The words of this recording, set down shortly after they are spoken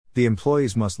The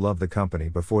employees must love the company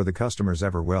before the customers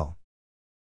ever will.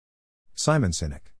 Simon Sinek.